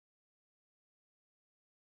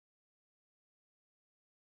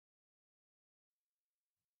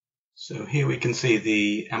So here we can see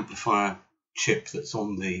the amplifier chip that's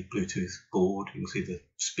on the Bluetooth board. You can see the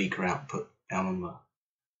speaker output down on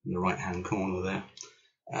the right hand corner there.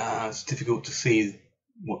 It's difficult to see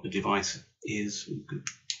what the device is. We've got a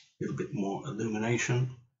little bit more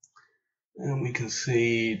illumination, and we can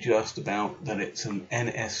see just about that it's an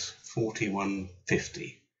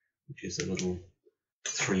NS4150, which is a little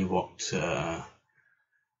 3-watt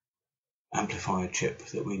amplifier chip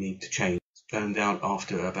that we need to change. It's found out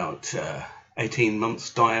after about 18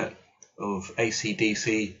 months diet of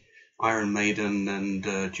AC/DC, Iron Maiden and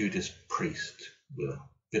Judas Priest, with a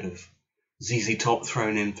bit of ZZ Top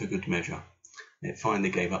thrown in for good measure. It finally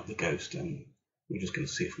gave up the ghost, and we're just going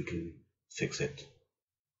to see if we can fix it.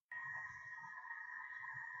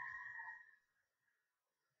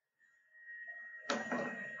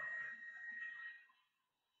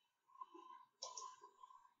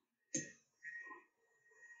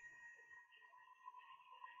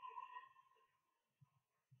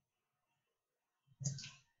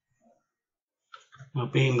 Now,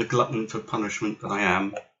 being the glutton for punishment that I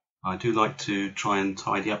am, I do like to try and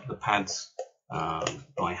tidy up the pads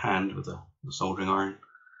by hand with a soldering iron.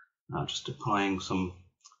 Just applying some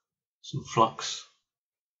flux.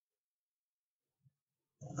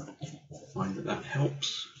 I find that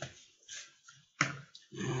helps.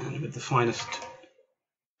 And with the finest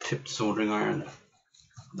tipped soldering iron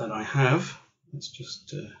that I have, let's just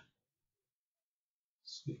see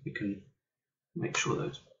if we can make sure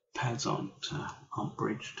those pads aren't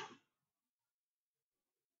bridged.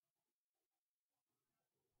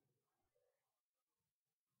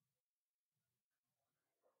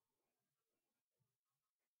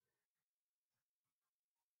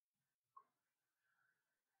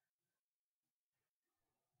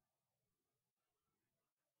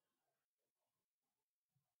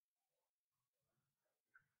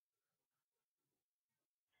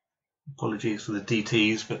 Apologies for the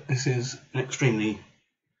DTs, but this is an extremely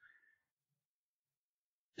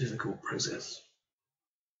difficult process.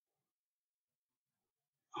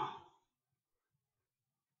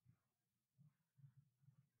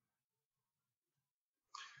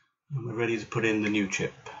 And we're ready to put in the new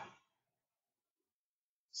chip.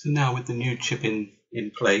 So now with the new chip in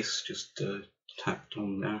place, just tapped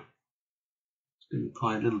on there, it's going to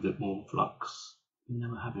apply a little bit more flux. You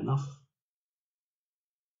never have enough.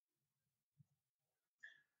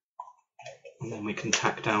 And then we can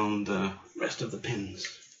tack down the rest of the pins.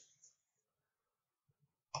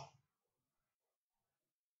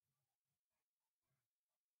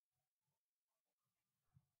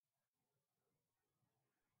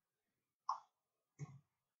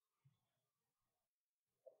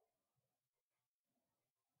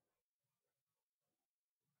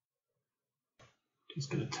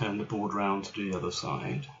 Just going to turn the board round to do the other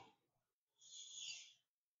side.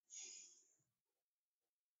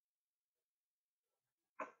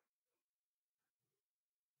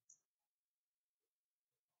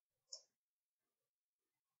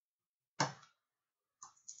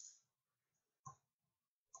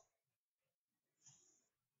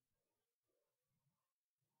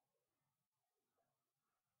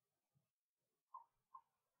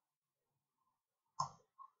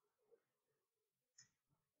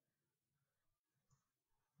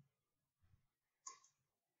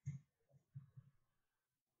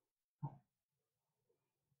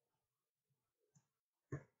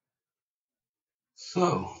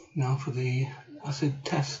 So now for the acid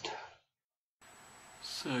test.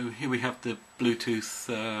 So here we have the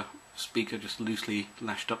Bluetooth speaker just loosely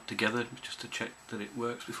lashed up together, just to check that it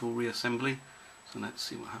works before reassembly. So let's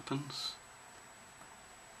see what happens.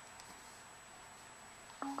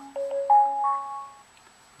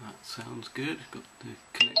 That sounds good. Got the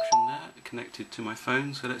connection there connected to my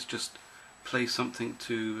phone. So let's just play something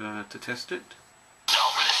to test it.